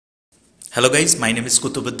Hello guys, my name is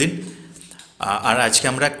Kutubuddin. আর আজকে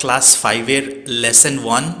আমরা class 5 এর lesson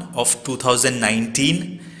 1 of 2019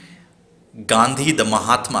 Gandhi the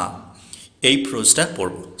Mahatma এই প্রোজটা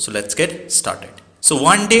পড়ব। So let's get started. So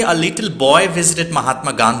one day a little boy visited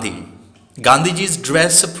Mahatma Gandhi. Gandhiji's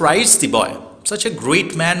dress surprised the boy. Such a great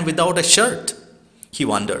man without a shirt, he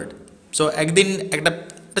wondered. So একদিন একটা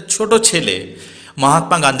ছোট ছেলে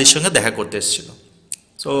মহাত্মা গান্ধীর সঙ্গে দেখা করতে এসেছিল।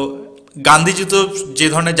 সো গান্ধীজি তো যে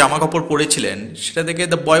ধরনের জামা কাপড় পরেছিলেন সেটা দেখে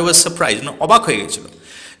দ্য বয় ওয়াজ সারপ্রাইজ, অবাক হয়ে গেছিল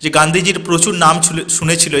যে গান্ধীজির প্রচুর নাম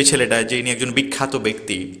শুনেছিল এই ছেলেটা, যে ইনি একজন বিখ্যাত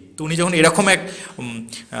ব্যক্তি। তো উনি যখন এরকম এক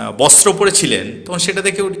বস্ত্র পরেছিলেন তখন সেটা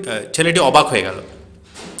দেখে ছেলেটি অবাক হয়ে গেল,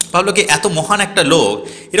 ভাবলো কি এত মহান একটা লোক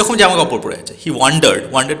এরকম জামা কাপড় পরে আছে। হি ওয়ান্ডার্ড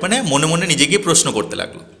মানে মনে মনে নিজেকে প্রশ্ন করতে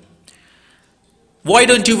লাগলো। Why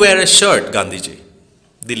don't you wire A shirt Gandhiji,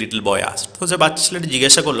 the little boy asked. তো যে বাচ্চা ছেলেটি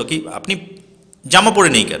জিজ্ঞাসা করলো কি আপনি জামা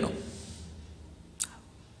পরে নেই কেন?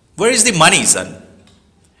 Where is the money, son?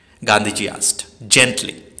 Gandhiji asked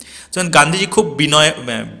gently. যখন গান্ধীজি খুব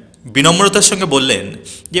বিনম্রতার সঙ্গে বললেন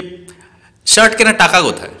যে শার্ট কেনার টাকা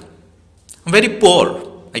কোথায়? Very poor,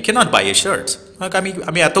 I cannot by A shirt.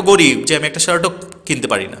 আমি এত গরিব যে আমি একটা শার্টও কিনতে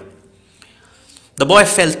পারি না। দ্য বয়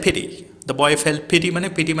ফেল্ট পিটি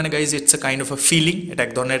মানে guys it's a kind of a feeling, এটা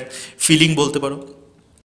এক ধরনের ফিলিং বলতে পারো।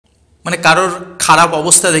 মানে কারোর খারাপ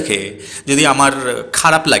অবস্থা দেখে যদি আমার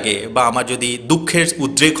খারাপ লাগে বা আমার যদি দুঃখের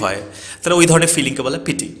উদ্রেক হয় তাহলে ওই ধরনের ফিলিংকে বলে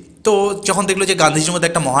পিটি। তো যখন দেখলো যে গান্ধীজির মধ্যে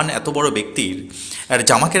একটা মহান এত বড় ব্যক্তির আর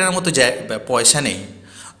জামা কেনার মতো পয়সা নেই,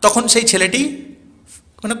 তখন সেই ছেলেটি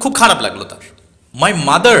মানে খুব খারাপ লাগলো তার। মাই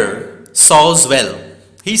মাদার সজ well,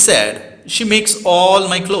 he said, she makes all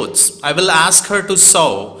my clothes, I will ask her to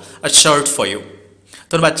সও a shirt for you.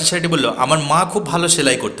 তখন বাচ্চা ছেলেটি বললো আমার মা খুব ভালো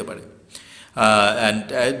সেলাই করতে পারে,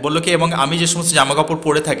 বললো কি এবং আমি যে সমস্ত জামা কাপড়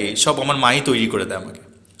পরে থাকি সব আমার মাই তৈরি করে দেয় আমাকে।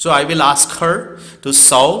 So I will ask her to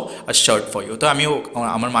সও a shirt for you. তো আমিও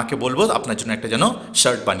আমার মাকে বলবো আপনার জন্য একটা যেন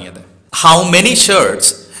শার্ট বানিয়ে দেয়। How many shorts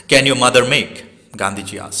can your mother make,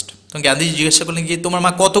 Gandhiji asked. তো গান্ধীজি জিজ্ঞাসা করলেন কি তোমার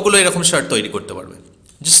মা কতগুলো এরকম শার্ট তৈরি করতে পারবে?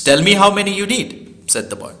 Just tell me how many you need, said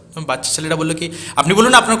the boy. বাচ্চা ছেলেটা বললো কি আপনি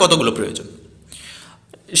বলুন আপনার কতগুলো প্রয়োজন।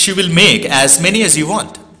 She will make as many as you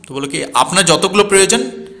want. তো বললো কি আপনার যতগুলো প্রয়োজন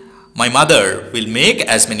my mother will make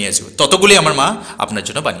as many as you, ততগুলি আমার মা আপনার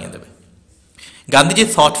জন্য বানিয়ে দেবে। Gandhiji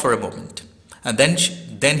thought for a moment and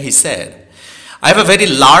then he said, I have a very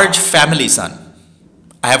large family, son.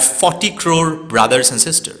 I have 40 crore brothers and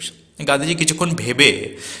sisters. Gandhiji কিছুক্ষণ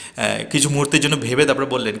কিছু মুহূর্তের জন্য ভেবে তারপরে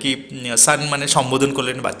বললেন কি সান মানে সম্বোধন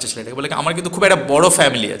করলেন বাচ্চা ছেলেটাকে, বলে আমার কিন্তু খুব একটা বড়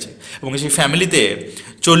ফ্যামিলি আছে এবং সেই ফ্যামিলিতে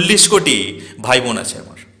 40 কোটি ভাই বোন আছে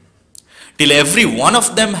আমার। Till every one of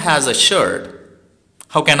them has a shirt,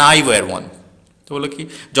 how can I wire one? তো বলো কি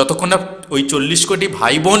যতক্ষণ না ওই 40 কোটি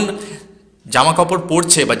ভাই বোন জামা কাপড়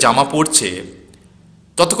পরছে বা জামা পরছে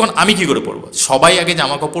ততক্ষণ আমি কি করে পরবো? সবাই আগে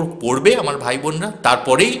জামা কাপড় পরবে আমার ভাই বোনরা,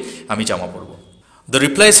 তারপরেই আমি জামা পরবো। The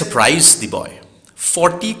reply surprise the boy,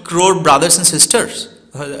 40 crore brothers and sisters.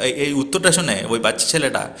 এই উত্তরটা শুনে ওই বাচ্চা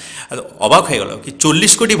ছেলেটা অবাক হয়ে গেল কি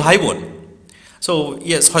 40 কোটি ভাই বোন। সো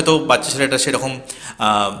ইয়েস, হয়তো বাচ্চা ছেলেটা সেরকম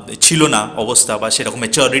ছিল না অবস্থা বা সেরকম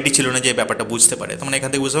ম্যাচুরিটি ছিল না যে ব্যাপারটা বুঝতে পারে। তো মানে এখান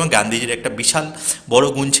থেকে বুঝতে পারলাম গান্ধীজির একটা বিশাল বড়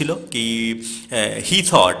গুণ ছিল কি হি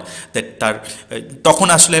থট দ্যাট তার তখন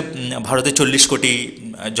আসলে ভারতে 40 কোটি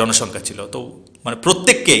জনসংখ্যা ছিল, তো মানে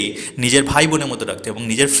প্রত্যেককেই নিজের ভাই বোনের মতো রাখতো এবং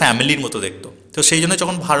নিজের ফ্যামিলির মতো দেখতো। তো সেই জন্য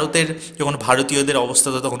যখন ভারতীয়দের অবস্থা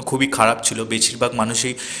তো তখন খুবই খারাপ ছিল, বেশিরভাগ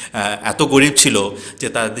মানুষই এত গরিব ছিল যে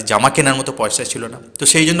তাদের জামা কেনার মতো পয়সা ছিল না। তো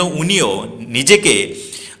সেই জন্য উনিও নিজেকে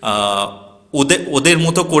ওদের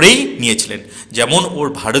মতো করেই নিয়েছিলেন, যেমন ওর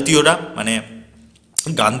ভারতীয়রা মানে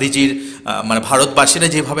গান্ধীজির মানে ভারতবাসীরা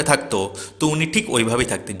যেভাবে থাকতো তো উনি ঠিক ওইভাবেই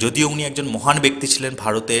থাকতেন। যদিও উনি একজন মহান ব্যক্তি ছিলেন,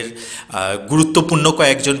 ভারতের গুরুত্বপূর্ণ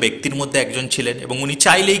কয়েকজন ব্যক্তির মধ্যে একজন ছিলেন এবং উনি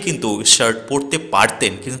চাইলেই কিন্তু শার্ট পরতে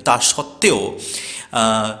পারতেন, কিন্তু তা সত্ত্বেও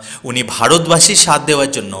উনি ভারতবাসীর সাথ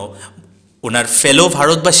দেওয়ার জন্য ওনার ফেলো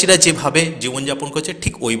ভারতবাসীরা যেভাবে জীবনযাপন করছে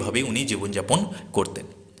ঠিক ওইভাবেই উনি জীবনযাপন করতেন।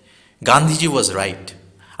 Gandhiji was right.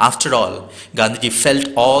 After all, Gandhiji felt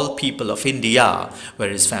all people of India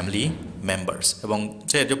were his family members. এবং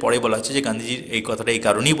যে পরে বলা হচ্ছে যে গান্ধীজি এই কথাটা এই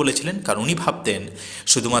কারণেই বলেছিলেন কারণ উনি ভাবতেন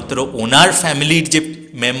শুধুমাত্র ওনার ফ্যামিলির যে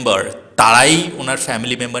মেম্বার তারাই ওনার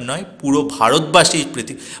ফ্যামিলি মেম্বার নয়, পুরো ভারতবাসী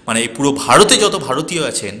মানে এই পুরো ভারতে যত ভারতীয়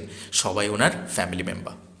আছেন সবাই ওনার family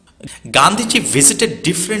member. Gandhiji visited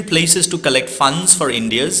different places to collect funds for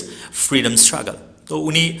India's freedom struggle. তো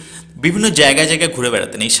উনি বিভিন্ন জায়গায় ঘুরে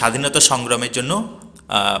বেড়াতেন এই স্বাধীনতা সংগ্রামের জন্য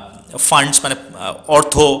ফান্ডস মানে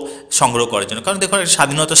অর্থ সংগ্রহ করার জন্য। কারণ দেখুন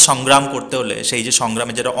স্বাধীনতা সংগ্রাম করতে হলে সেই যে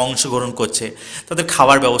সংগ্রামে যারা অংশগ্রহণ করছে তাদের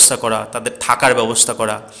খাওয়ার ব্যবস্থা করা, তাদের থাকার ব্যবস্থা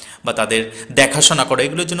করা বা তাদের দেখাশোনা করা,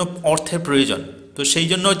 এগুলোর জন্য অর্থের প্রয়োজন। তো সেই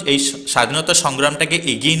জন্য এই স্বাধীনতা সংগ্রামটাকে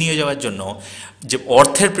এগিয়ে নিয়ে যাওয়ার জন্য যে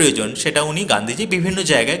অর্থের প্রয়োজন সেটা উনি গান্ধীজি বিভিন্ন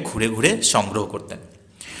জায়গায় ঘুরে ঘুরে সংগ্রহ করতেন।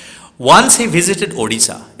 ওয়ান্স হি ভিজিটেড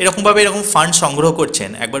ওড়িশা, এরকমভাবে এরকম ফান্ড সংগ্রহ করছেন,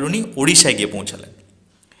 একবার উনি ওড়িশায় গিয়ে পৌঁছালেন।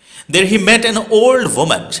 দের হি মেট অ্যান ওল্ড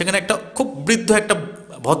ওম্যান, সেখানে একটা খুব বৃদ্ধ একটা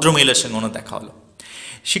ভদ্রমহিলার সঙ্গে ওনার দেখা হলো।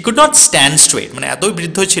 She could not stand straight, মানে এতই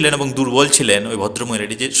বৃদ্ধ ছিলেন এবং দুর্বল ছিলেন ওই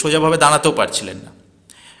ভদ্রমহিলাটি যে সোজাভাবে দাঁড়াতেও পারছিলেন না।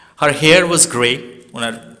 হার হেয়ার ওয়াজ গ্রে,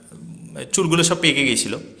 ওনার চুলগুলো সব পেকে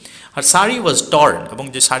গিয়েছিল। আর শাড়ি ওয়াজ টর্ন, এবং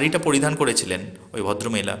যে শাড়িটা পরিধান করেছিলেন ওই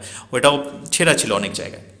ভদ্রমহিলা ওইটাও ছেঁড়া ছিল অনেক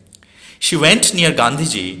জায়গায়। She went near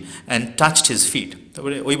Gandhiji and touched his fit,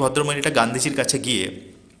 তারপরে ওই ভদ্রমহিলাটা গান্ধীজির কাছে গিয়ে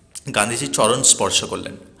গান্ধীজির চরণ স্পর্শ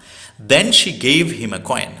করলেন। Then she gave him A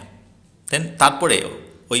coin, দেন তারপরে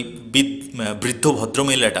ওই বৃদ্ধ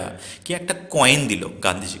ভদ্রমহিলাটা কি একটা কয়েন দিল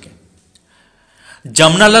গান্ধীজিকে।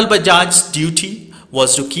 জমনালাল Bajaj duty was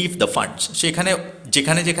to keep the funds, সেখানে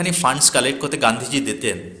যেখানে যেখানে ফান্ডস কালেক্ট করতে গান্ধীজি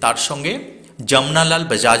দিতেন তার সঙ্গে জমনালাল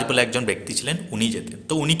বাজাজ বলে একজন ব্যক্তি ছিলেন, উনি যেতেন।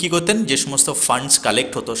 তো উনি কী করতেন, যে সমস্ত ফান্ডস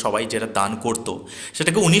কালেক্ট হতো সবাই যেটা দান করতো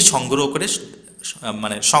সেটাকে উনি সংগ্রহ করে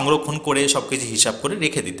মানে সংরক্ষণ করে সব কিছু হিসাব করে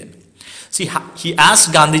রেখে দিতেন। He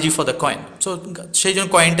asked Gandhiji for the coin, so সেই জন্য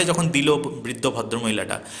কয়েনটা যখন দিল বৃদ্ধ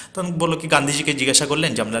ভদ্রমহিলাটা, তখন বললো কি গান্ধীজিকে জিজ্ঞাসা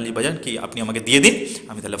করলেন জমনালাল বাজাজ কি আপনি আমাকে দিয়ে দিন,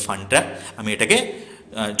 আমি তাহলে ফান্ডটা আমি এটাকে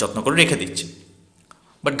যত্ন করে রেখে দিচ্ছি।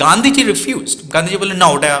 বাট গান্ধীজি রিফিউজড, গান্ধীজি বললেন না,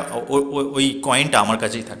 ওটা ওই কয়েনটা আমার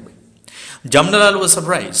কাছেই থাকবে। জমনালাল was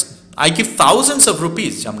surprised, I give thousands of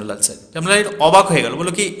rupees, জমনালাল shed. জমনালাল অবাক হয়ে গেল,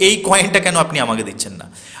 বললো কি এই কয়েনটা কেন আপনি আমাকে দিচ্ছেন না,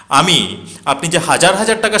 আপনি যে হাজার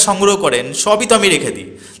হাজার টাকা সংগ্রহ করেন সবই তো আমি রেখে দিই,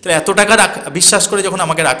 তাহলে এত টাকা বিশ্বাস করে যখন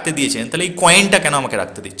আমাকে রাখতে দিয়েছেন তাহলে এই কয়েনটা কেন আমাকে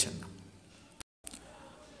রাখতে দিচ্ছেন না।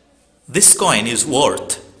 This coin is worth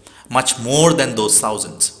much more than those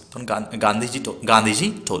thousands, তখন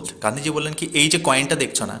গান্ধীজি বললেন কি এই যে কয়েনটা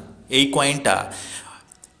দেখছো না, এই কয়েনটা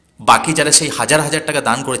বাকি যারা সেই হাজার হাজার টাকা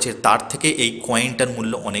দান করেছে তার থেকে এই কয়েনটার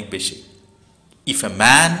মূল্য অনেক বেশি। If a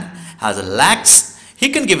man has a lakhs he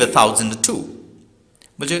can give 1,000 two.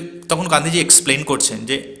 বলছে তখন গান্ধীজি এক্সপ্লেন করছেন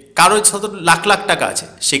যে কারো শত লাখ লাখ টাকা আছে,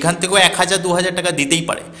 সেখান থেকেও 1,000-2,000 টাকা দিতেই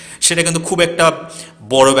পারে, সেটা কিন্তু খুব একটা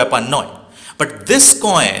বড় ব্যাপার নয়। But this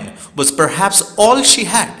coin was perhaps all she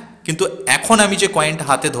had, কিন্তু এখন আমি যে কয়েনটা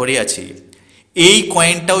হাতে ধরে আছি এই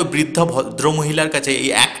কয়েনটা ওই বৃদ্ধা ভদ্রমহিলার কাছে এই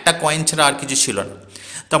একটা কয়েন ছাড়া আর কিছু ছিল না।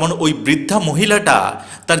 তেমন ওই বৃদ্ধা মহিলাটা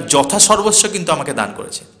তার যথাসর্বস্ব কিন্তু আমাকে দান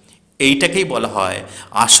করেছে। এইটাকেই বলা হয়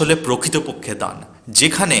আসলে প্রকৃতপক্ষে দান,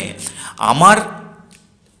 যেখানে আমার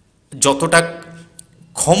যতটা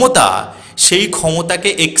ক্ষমতা সেই ক্ষমতাকে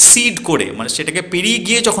এক্সিড করে, মানে সেটাকে পেরিয়ে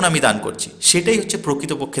গিয়ে যখন আমি দান করছি সেটাই হচ্ছে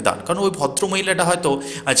প্রকৃতপক্ষে দান। কারণ ওই ভদ্রমহিলাটা হয়তো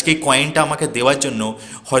আজকে এই কয়েনটা আমাকে দেওয়ার জন্য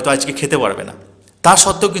হয়তো আজকে খেতে পারবে না, তা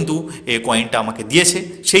সত্ত্বেও কিন্তু এই কয়েনটা আমাকে দিয়েছে।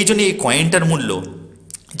 সেই জন্য এই কয়েনটার মূল্য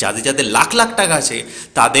যাদের যাদের লাখ লাখ টাকা আছে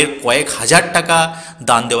তাদের কয়েক হাজার টাকা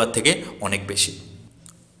দান দেওয়ার থেকে অনেক বেশি।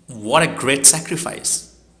 What a great sacrifice!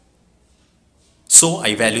 So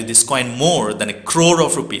I value this coin more than a crore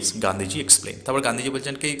of rupees, Gandhiji explain. তারপর গান্ধীজি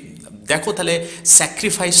বলছেন কি দেখো তাহলে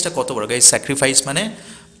স্যাক্রিফাইসটা কত বড়। স্যাক্রিফাইস মানে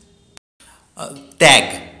ত্যাগ।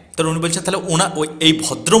 তাহলে উনি বলছেন তাহলে ওই এই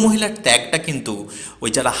ভদ্রমহিলার ত্যাগটা কিন্তু ওই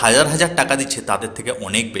যারা হাজার হাজার টাকা দিচ্ছে তাদের থেকে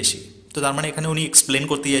অনেক বেশি। তো তার মানে এখানে উনি এক্সপ্লেন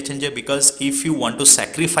করতে চাইছেন যে because if you want to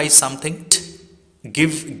sacrifice something,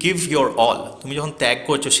 give your all, তুমি যখন ত্যাগ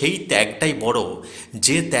করছো সেই ত্যাগটাই বড়,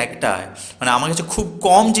 যে ত্যাগটা মানে আমার কাছে খুব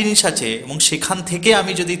কম জিনিস আছে এবং সেখান থেকে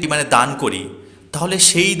আমি যদি মানে দান করি তাহলে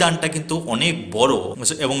সেই দানটা কিন্তু অনেক বড়।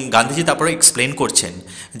 এবং গান্ধীজি তারপরে এক্সপ্লেন করছেন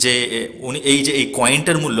যে উনি এই যে এই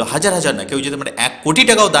কয়েনটার মূল্য হাজার হাজার না, কেউ যদি মানে 1 কোটি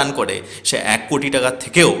টাকাও দান করে সে 1 কোটি টাকার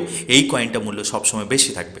থেকেও এই কয়েনটার মূল্য সবসময়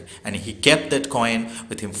বেশি থাকবে। And he kept that coin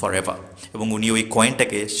with him for ever, এবং উনি ওই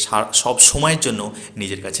কয়েনটাকে সব সময়ের জন্য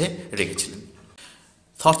নিজের কাছে রেখেছিলেন।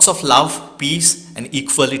 Thoughts of love, peace and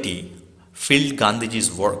equality filled Gandhiji's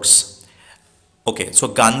works. Okay, so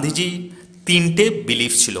Gandhiji 3টে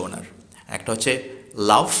বিলিফ ছিল ওনার। একটা হচ্ছে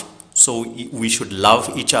লাভ, so we should love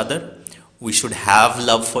each other, we should have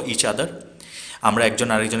love for each other, আমরা একজন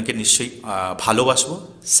আরেকজনকে নিশ্চয়ই ভালোবাসবো।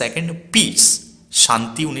 সেকেন্ড, পিস,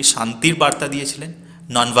 শান্তি, উনি শান্তির বার্তা দিয়েছিলেন,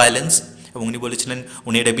 নন ভায়োলেন্স, এবং উনি বলেছিলেন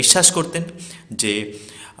উনি এটা বিশ্বাস করতেন যে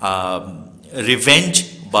রিভেঞ্জ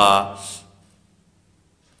বা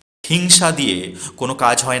হিংসা দিয়ে কোনো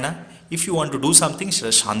কাজ হয় না। If you want to do something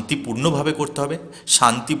সেটা শান্তিপূর্ণভাবে করতে হবে,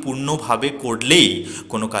 শান্তিপূর্ণভাবে করলেই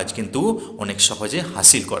কোনো কাজ কিন্তু অনেক সহজে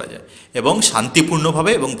হাসিল করা যায়, এবং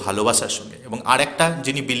শান্তিপূর্ণভাবে এবং ভালোবাসার সঙ্গে। এবং আর একটা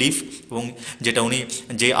যিনি বিলিফ এবং যেটা উনি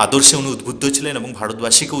যে আদর্শে উনি উদ্বুদ্ধ ছিলেন এবং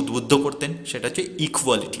ভারতবাসীকে উদ্বুদ্ধ করতেন সেটা হচ্ছে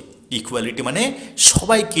ইকুয়ালিটি। ইকুয়ালিটি মানে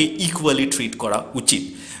সবাইকে ইকুয়ালি ট্রিট করা উচিত।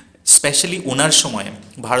 স্পেশালি ওনার সময়ে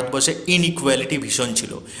ভারতবর্ষে ইনইকুয়ালিটি ভীষণ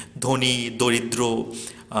ছিল, ধনী দরিদ্র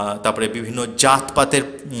তারপরে বিভিন্ন জাতপাতের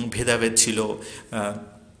ভেদাভেদ ছিল,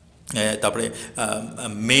 তারপরে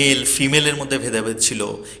মেল ফিমেলের মধ্যে ভেদাভেদ ছিল,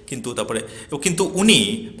 কিন্তু উনি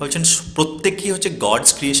বলছেন প্রত্যেকেই হচ্ছে গডস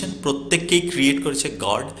ক্রিয়েশন, প্রত্যেককেই ক্রিয়েট করেছে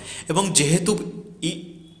গড, এবং যেহেতু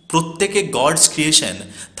প্রত্যেকে গডস ক্রিয়েশন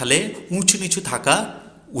তাহলে উঁচু নিচু থাকা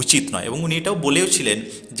উচিত নয়। এবং উনি এটাও বলেও ছিলেন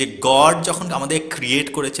যে গড যখন আমাদের ক্রিয়েট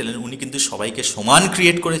করেছিলেন উনি কিন্তু সবাইকে সমান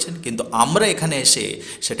ক্রিয়েট করেছেন, কিন্তু আমরা এখানে এসে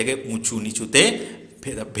সেটাকে উঁচু নিচুতে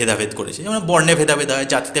ভেদাভেদ করেছে, যেমন বর্ণে ভেদাভেদ হয়,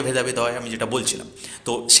 জাতিতে ভেদাভেদ হয়, আমি যেটা বলছিলাম।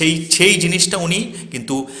 তো সেই জিনিসটা উনি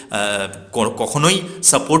কিন্তু কখনোই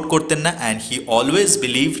সাপোর্ট করতেন না। অ্যান্ড হি অলওয়েজ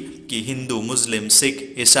বিলিভ কি হিন্দু, মুসলিম, শিখ,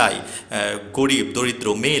 ইসাই, গরিব, দরিদ্র,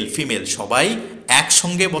 মেল, ফিমেল সবাই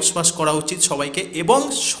একসঙ্গে বসবাস করা উচিত সবাইকে, এবং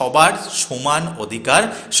সবার সমান অধিকার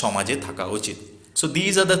সমাজে থাকা উচিত। So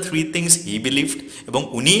these are the three things he believed, এবং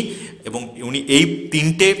উনি এই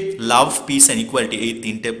তিনটে লাভ, পিস অ্যান্ড ইকুয়ালিটি, এই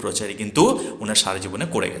তিনটে প্রচারই কিন্তু ওনার সারা জীবনে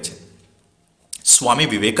করে গেছে। Swami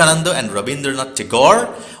Vivekananda and Rabindranath Tagore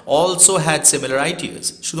also had similar ideas.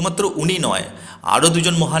 শুধুমাত্র উনি নয়, আরও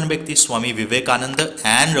দুজন মহান ব্যক্তি স্বামী বিবেকানন্দ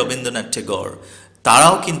অ্যান্ড রবীন্দ্রনাথ টেগোর,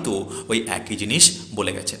 তারাও কিন্তু ওই একই জিনিস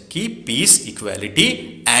বলে গেছেন, কি পিস, ইকুয়ালিটি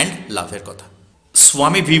অ্যান্ড লাভের কথা।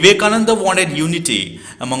 Swami Vivekananda wanted unity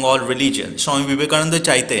among all religion. Swami Vivekananda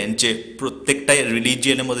চাইতেন যে প্রত্যেকটা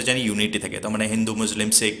রিলিজিয়নের মধ্যে যেন ইউনিটি থাকে, তার মানে হিন্দু, মুসলিম,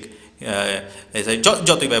 শিখ,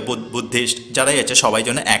 যতই ভাই বুদ্ধিস্ট যারাই আছে সবাই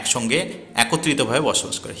যেন একসঙ্গে একত্রিতভাবে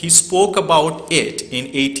বসবাস করে। He spoke about it in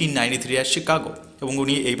 1893 at Chicago, এবং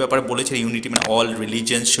উনি এই ব্যাপারে বলেছিলেন ইউনিটি মানে all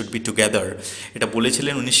religions should be together, এটা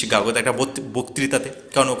বলেছিলেন উনি শিকাগোতে একটা বক্তৃতাতে।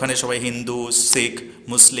 কারণ ওখানে সবাই হিন্দু, শিখ,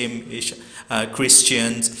 মুসলিম,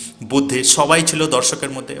 ক্রিশ্চিয়ানস, বুদ্ধিস্ট সবাই ছিল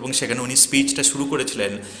দর্শকের মধ্যে, এবং সেখানে উনি স্পিচটা শুরু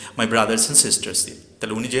করেছিলেন মাই ব্রাদার্স অ্যান্ড সিস্টার্স দিয়ে।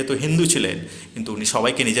 তাহলে উনি যেহেতু হিন্দু ছিলেন, কিন্তু উনি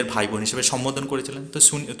সবাইকে নিজের ভাই বোন হিসেবে সম্বোধন করেছিলেন, তো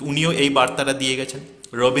উনিও এই বার্তাটা দিয়ে গেছেন।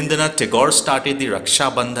 Rabindranath Tagore started the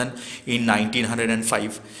Rakshabandhan in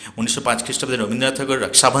 1905। 1905 খ্রিস্টাব্দে রবীন্দ্রনাথ টেগোর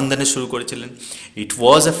রক্ষাবন্ধনে শুরু করেছিলেন। ইট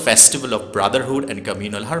ওয়াজ a festival of Brotherhood and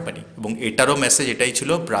communal harmony, এবং এটারও মেসেজ এটাই ছিল,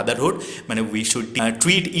 ব্রাদারহুড মানে we should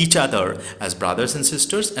treat each other as brothers and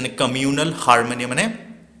sisters, and communal harmony মানে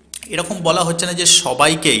এরকম বলা হচ্ছে না যে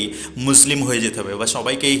সবাইকেই মুসলিম হয়ে যেতে হবে, বা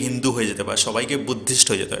সবাইকেই হিন্দু হয়ে যেতে হবে, বা সবাইকে বুদ্ধিস্ট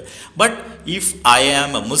হয়ে যেতে হবে। But if I am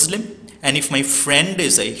a Muslim and if my friend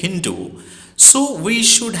is a Hindu, so we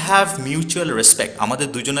should have mutual respect. আমাদের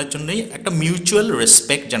দুজনের জন্যই একটা মিউচুয়াল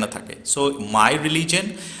রেসপেক্ট যেন থাকে। So my religion,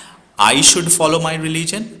 I should follow my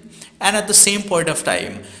religion, and at the same point of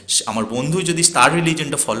time আমার বন্ধু যদি তার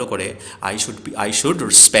রিলিজনটা ফলো করে, আই শুড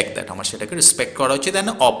রেসপেক্ট দ্যাট, আমার সেটাকে রেসপেক্ট করা উচিত,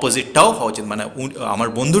 অ্যান্ড অপোজিটটাও হওয়া উচিত, মানে আমার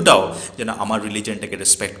বন্ধুটাও যেন আমার রিলিজনটাকে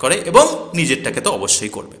রেসপেক্ট করে, এবং নিজেরটাকে তো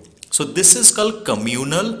অবশ্যই করবে। So this is call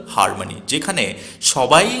communal harmony, যেখানে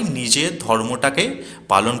সবাই নিজের ধর্মটাকে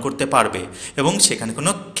পালন করতে পারবে, এবং সেখানে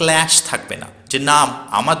কোনো ক্ল্যাশ থাকবে না, যে না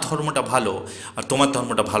আমার ধর্মটা ভালো আর তোমার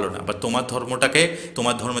ধর্মটা ভালো না, বা তোমার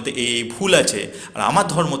ধর্মতে এই ভুল আছে আর আমার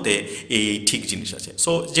ধর্মতে এই ঠিক জিনিস আছে।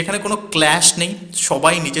 সো যেখানে কোনো ক্ল্যাশ নেই,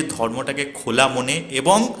 সবাই নিজের ধর্মটাকে খোলা মনে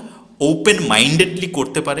এবং ওপেন মাইন্ডেডলি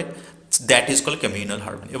করতে পারে, that is call communal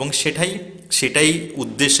harmony. এবং সেটাই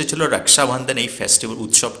উদ্দেশ্য ছিল রক্ষাবন্ধন, এই ফেস্টিভ্যাল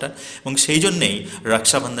উৎসবটা। এবং সেই জন্যেই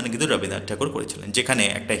রক্ষাবন্ধন কিন্তু রবীন্দ্রনাথ ঠাকুর করেছিলেন, যেখানে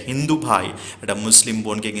একটা হিন্দু ভাই একটা মুসলিম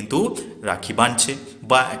বোনকে কিন্তু রাখি বাঁধছে,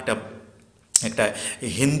 বা একটা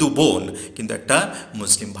হিন্দু বোন কিন্তু একটা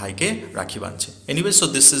মুসলিম ভাইকে রাখি বাঁধছে। Anyway, so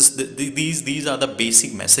these are the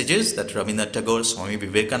basic messages that Rabindranath Tagore, Swami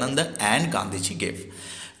Vivekananda and Gandhiji gave.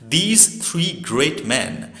 These three great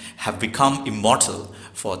men have become immortal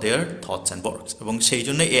for their thoughts and works. এবং সেই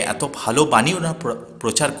জন্য এত ভালো বাণী ওরা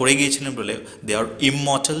প্রচার করে গিয়েছিলেন বলে দে আর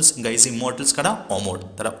ইমমর্টালস। গাইজ, ইমমর্টালস কারা? অমর।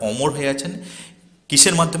 তারা অমর হয়ে আছেন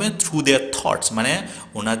কিসের মাধ্যমে? থ্রু দেয়ার থটস, মানে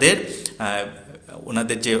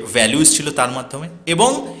ওনাদের যে ভ্যালুজ ছিল তার মাধ্যমে।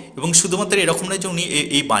 এবং শুধুমাত্র এরকম নয় যে উনি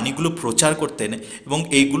এই বাণীগুলো প্রচার করতেন, এবং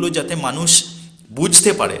এইগুলো যাতে মানুষ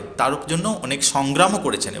বুঝতে পারে তার জন্য অনেক সংগ্রামও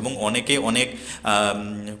করেছেন, এবং অনেক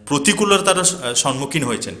প্রতিকূলতার সম্মুখীন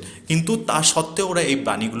হয়েছেন, কিন্তু তা সত্ত্বেও ওরা এই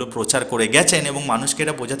বাণীগুলো প্রচার করে গেছেন, এবং মানুষকে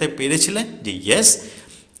এটা বোঝাতে পেরেছিলেন যে ইয়েস,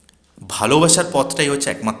 ভালোবাসার পথটাই হচ্ছে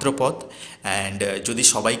একমাত্র পথ, অ্যান্ড যদি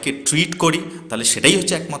সবাইকে ট্রিট করি তাহলে সেটাই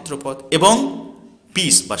হচ্ছে একমাত্র পথ, এবং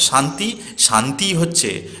পিস বা শান্তি হচ্ছে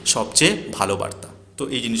সবচেয়ে ভালো বার্তা। তো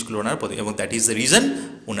এই জিনিসগুলো ওনার প্রতি, এবং দ্যাট ইজ দ্য রিজন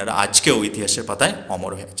ওনারা আজকেও ইতিহাসের পাতায়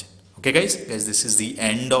অমর হয়ে আছে। Okay guys, this is the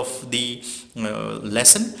end of the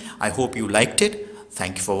lesson. I hope you liked it.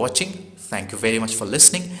 Thank you for watching. Thank you very much for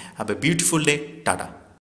listening. Have a beautiful day. Tata.